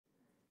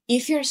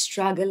If you're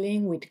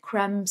struggling with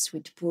cramps,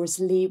 with poor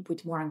sleep,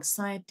 with more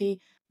anxiety,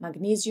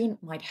 magnesium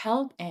might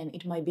help and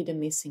it might be the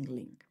missing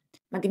link.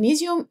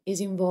 Magnesium is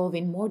involved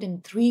in more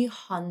than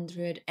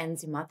 300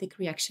 enzymatic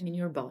reactions in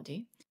your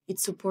body.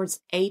 It supports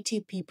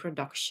ATP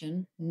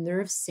production,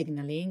 nerve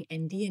signaling,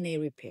 and DNA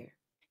repair.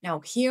 Now,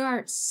 here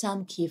are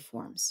some key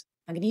forms.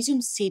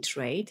 Magnesium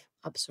citrate,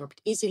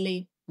 absorbed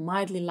easily,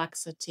 mildly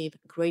laxative,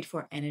 great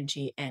for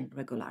energy and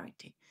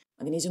regularity.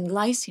 Magnesium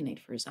glycinate,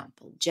 for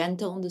example,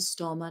 gentle on the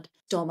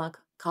stomach,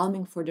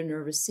 calming for the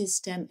nervous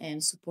system,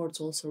 and supports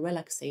also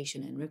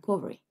relaxation and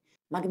recovery.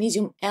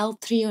 Magnesium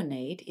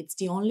L-threonate, it's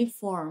the only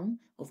form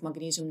of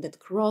magnesium that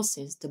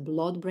crosses the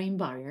blood-brain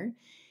barrier.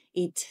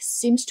 It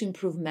seems to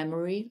improve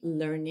memory,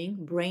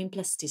 learning, brain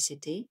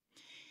plasticity.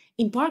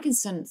 In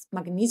Parkinson's,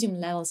 magnesium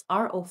levels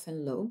are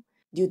often low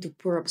due to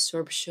poor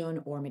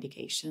absorption or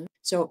medication.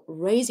 So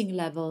raising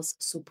levels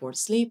support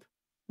sleep,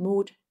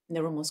 mood,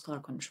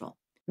 neuromuscular control.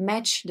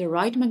 Match the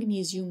right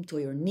magnesium to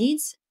your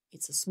needs.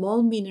 It's a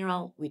small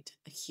mineral with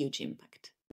a huge impact.